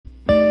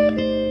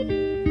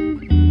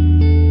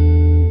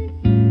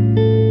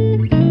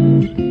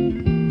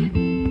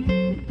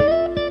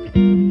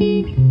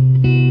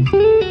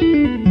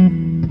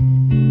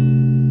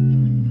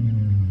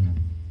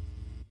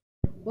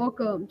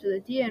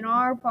the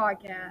TNR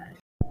podcast.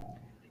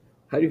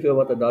 How do you feel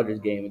about the Dodgers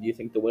game? Do you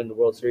think they'll win the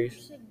World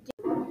Series?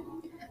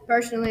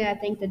 Personally, I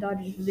think the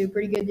Dodgers will do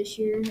pretty good this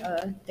year.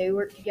 They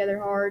work together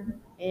hard,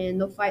 and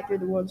they'll fight through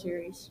the World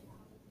Series.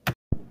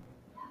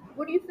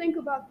 What do you think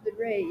about the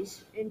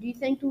Rays? And do you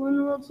think they'll win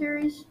the World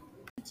Series?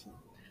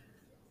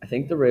 I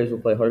think the Rays will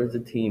play hard as a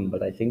team,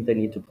 but I think they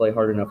need to play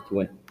hard enough to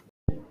win.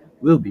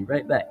 We'll be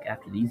right back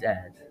after these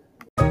ads.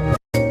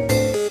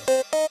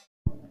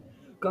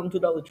 Come to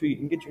Dollar Tree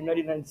and get your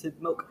 99-cent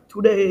milk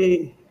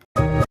today.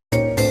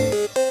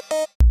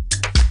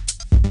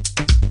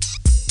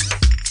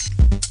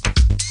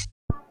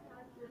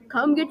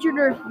 Come get your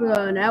Nerf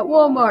gun at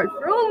Walmart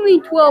for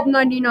only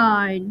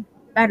 $12.99.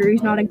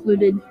 Batteries not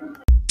included.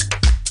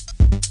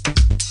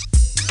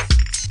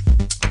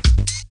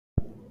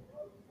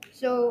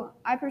 So,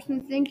 I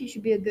personally think it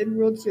should be a good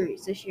World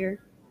Series this year.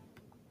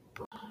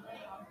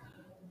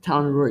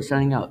 Talon and Roy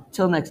signing out.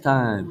 Till next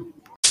time.